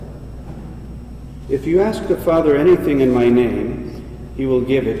If you ask the Father anything in my name, he will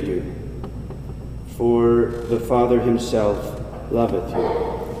give it you. For the Father himself loveth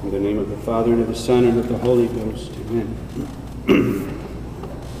you. In the name of the Father, and of the Son, and of the Holy Ghost. Amen.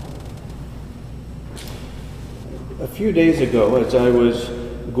 A few days ago, as I was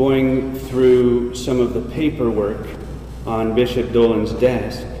going through some of the paperwork on Bishop Dolan's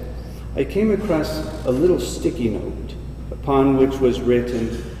desk, I came across a little sticky note upon which was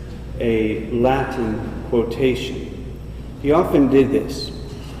written a Latin quotation. He often did this.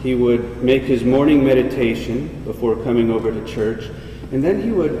 He would make his morning meditation before coming over to church, and then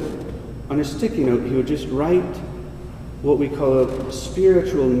he would, on a sticky note, he would just write what we call a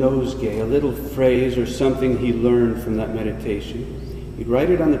spiritual nosegay, a little phrase or something he learned from that meditation. He'd write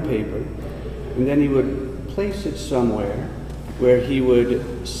it on the paper, and then he would place it somewhere where he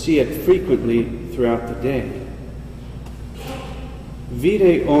would see it frequently throughout the day.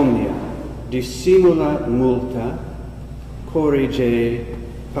 Vide omnia, dissimula multa, corrige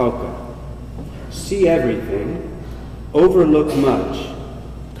pauca. See everything, overlook much,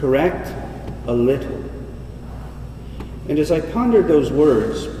 correct a little. And as I pondered those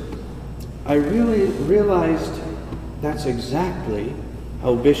words, I really realized that's exactly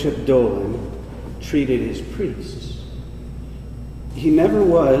how Bishop Dolan treated his priests. He never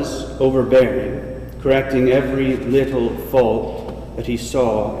was overbearing, correcting every little fault that he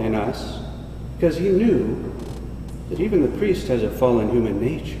saw in us, because he knew that even the priest has a fallen human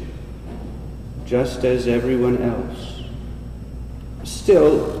nature, just as everyone else.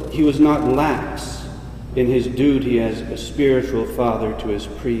 Still, he was not lax in his duty as a spiritual father to his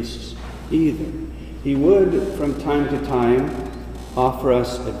priests either. He would, from time to time, offer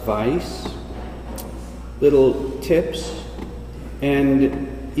us advice, little tips,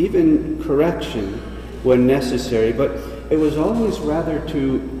 and even correction when necessary, but it was always rather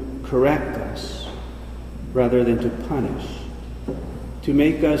to correct us rather than to punish, to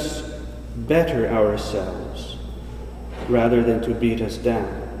make us better ourselves rather than to beat us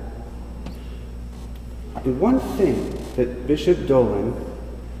down. And one thing that Bishop Dolan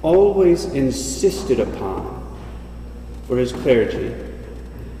always insisted upon for his clergy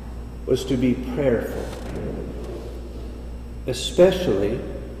was to be prayerful, especially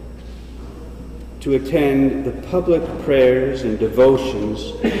to attend the public prayers and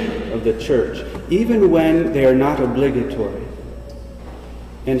devotions of the church, even when they are not obligatory.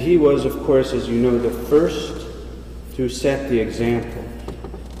 And he was, of course, as you know, the first to set the example.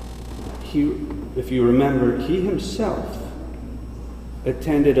 If you remember, he himself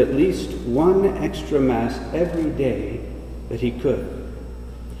attended at least one extra Mass every day that he could.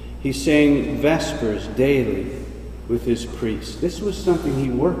 He sang Vespers daily with his priest. This was something he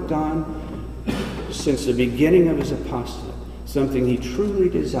worked on since the beginning of his apostolate. Something he truly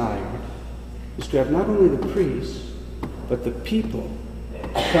desired is to have not only the priests, but the people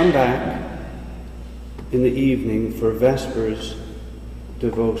come back in the evening for Vespers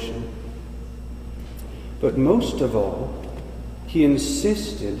devotion. But most of all, he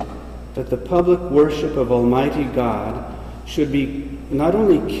insisted that the public worship of Almighty God should be not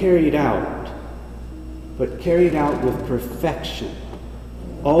only carried out, but carried out with perfection,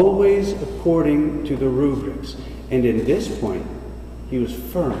 always according to the rubrics. And in this point, he was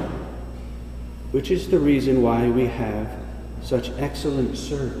firm, which is the reason why we have such excellent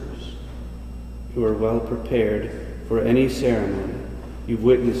servers who are well prepared for any ceremony. You've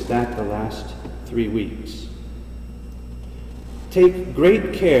witnessed that the last 3 weeks. Take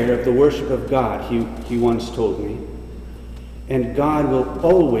great care of the worship of God, he once told me, and God will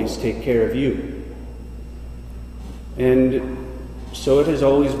always take care of you. And so it has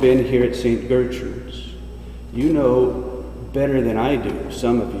always been here at St. Gertrude's. You know better than I do,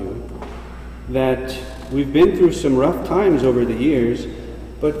 some of you, that we've been through some rough times over the years,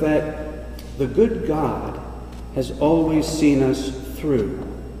 but that the good God has always seen us through.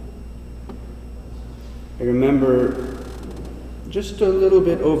 I remember just a little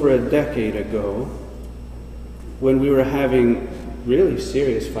bit over a decade ago, when we were having really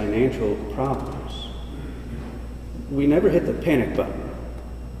serious financial problems, we never hit the panic button.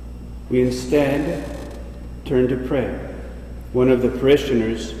 We instead turned to prayer. One of the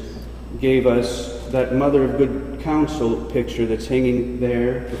parishioners gave us that Mother of Good Counsel picture that's hanging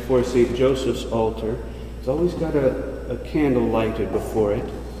there before St. Joseph's altar. It's always got a candle lighted before it.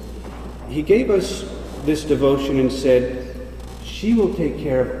 He gave us this devotion and said, "She will take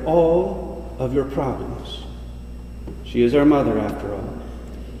care of all of your problems." She is our mother, after all.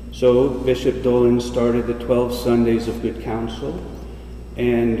 So Bishop Dolan started the 12 Sundays of Good Counsel,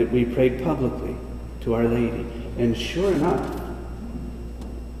 and we prayed publicly to Our Lady. And sure enough,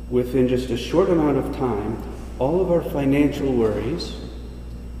 within just a short amount of time, all of our financial worries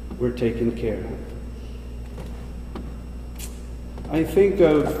were taken care of. I think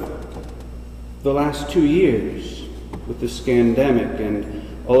of the last 2 years with the scandemic and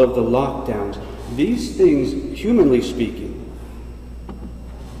all of the lockdowns. These things, humanly speaking,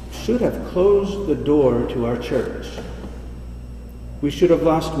 should have closed the door to our church. We should have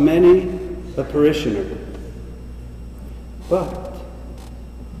lost many a parishioner. But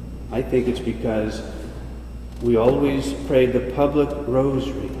I think it's because we always prayed the public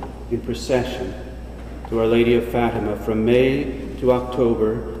rosary in procession to Our Lady of Fatima from May to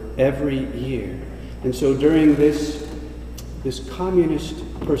October every year. And so during this communist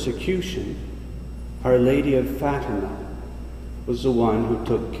persecution, Our Lady of Fatima was the one who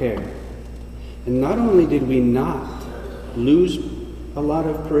took care. And not only did we not lose a lot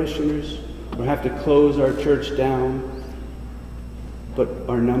of parishioners or have to close our church down, but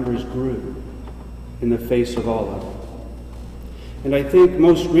our numbers grew in the face of all of it. And I think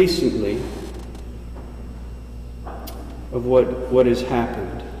most recently of what has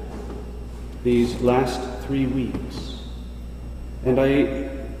happened these last 3 weeks. And I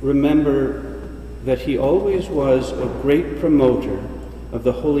remember that he always was a great promoter of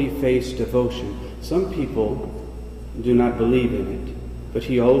the Holy Face devotion. Some people do not believe in it, but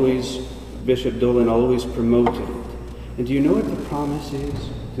Bishop Dolan always promoted it. And do you know what the promise is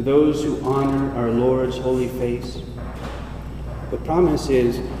to those who honor our Lord's holy face? The promise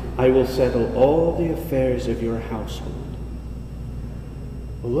is, I will settle all the affairs of your household.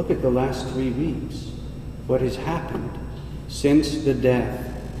 Well, look at the last 3 weeks. What has happened since the death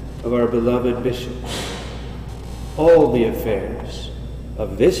of our beloved bishop? All the affairs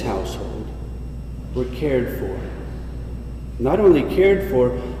of this household were cared for. Not only cared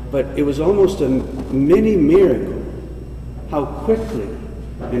for, but it was almost a mini miracle how quickly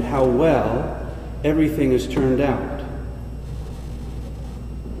and how well everything has turned out.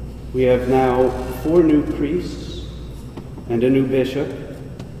 We have now 4 new priests and a new bishop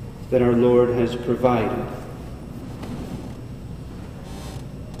that our Lord has provided.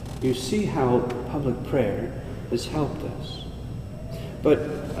 You see how public prayer has helped us. But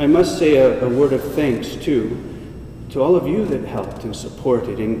I must say a word of thanks, too, to all of you that helped and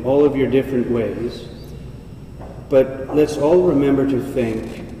supported in all of your different ways. But let's all remember to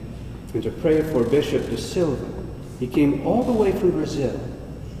think and to pray for Bishop De Silva. He came all the way from Brazil,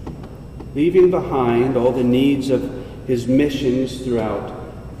 leaving behind all the needs of his missions throughout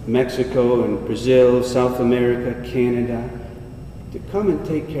Mexico and Brazil, South America, Canada, to come and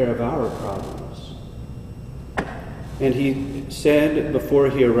take care of our problems. And he said before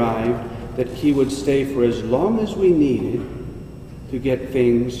he arrived that he would stay for as long as we needed to get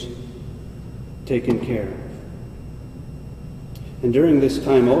things taken care of. And during this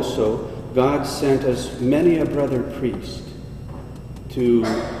time also, God sent us many a brother priest to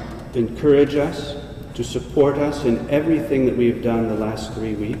encourage us, to support us in everything that we have done the last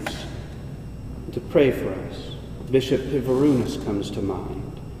 3 weeks, to pray for us. Bishop Pivarunas comes to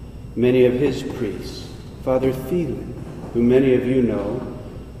mind. Many of his priests, Father Thielen, who many of you know,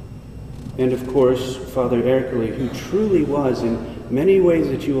 and of course Father Ercole, who truly was, in many ways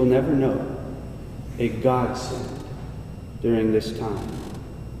that you will never know, a godsend during this time.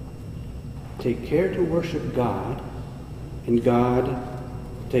 Take care to worship God, and God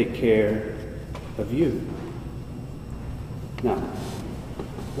will take care of you. Now,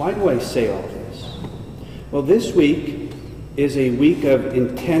 why do I say all this? Well, this week is a week of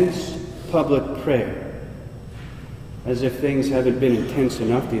intense public prayer. As if things haven't been intense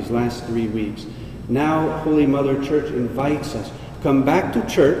enough these last 3 weeks. Now, Holy Mother Church invites us, come back to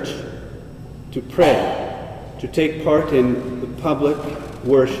church to pray, to take part in the public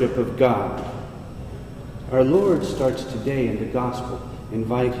worship of God. Our Lord starts today in the Gospel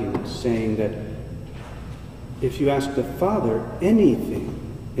inviting us, saying that if you ask the Father anything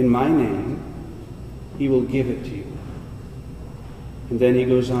in my name, he will give it to you. And then he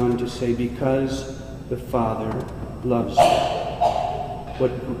goes on to say, because the Father loves you.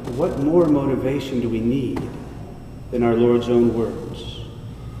 What more motivation do we need than our Lord's own words?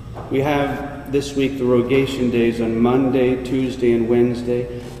 We have this week the Rogation Days on Monday, Tuesday, and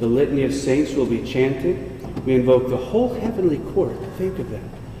Wednesday. The Litany of Saints will be chanted. We invoke the whole heavenly court. Think of that.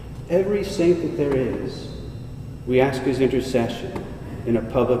 Every saint that there is, we ask his intercession in a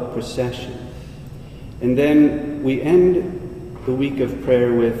public procession. And then we end the week of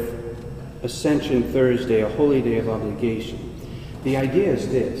prayer with Ascension Thursday, a holy day of obligation. The idea is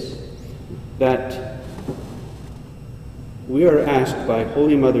this, that we are asked by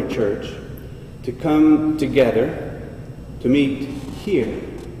Holy Mother Church to come together, to meet here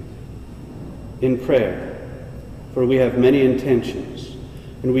in prayer, for we have many intentions,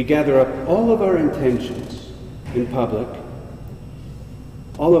 and we gather up all of our intentions in public,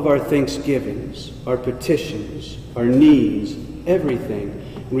 all of our thanksgivings, our petitions, our needs, everything,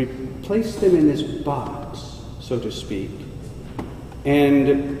 and we place them in this box, so to speak.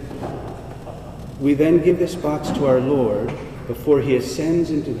 And we then give this box to our Lord before he ascends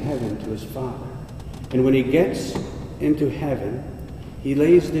into heaven to his Father. And when he gets into heaven, he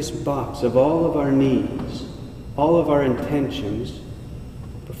lays this box of all of our needs, all of our intentions,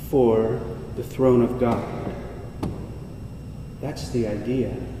 before the throne of God. That's the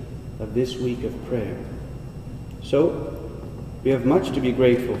idea of this week of prayer. So, we have much to be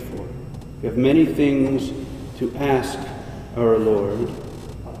grateful for. We have many things to ask our Lord.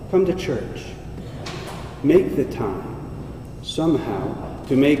 Come to church. Make the time, somehow,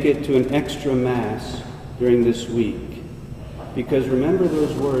 to make it to an extra Mass during this week. Because remember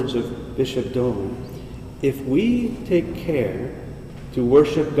those words of Bishop Dolan. If we take care to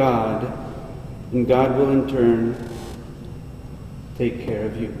worship God, and God will in turn take care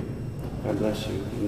of you. God bless you.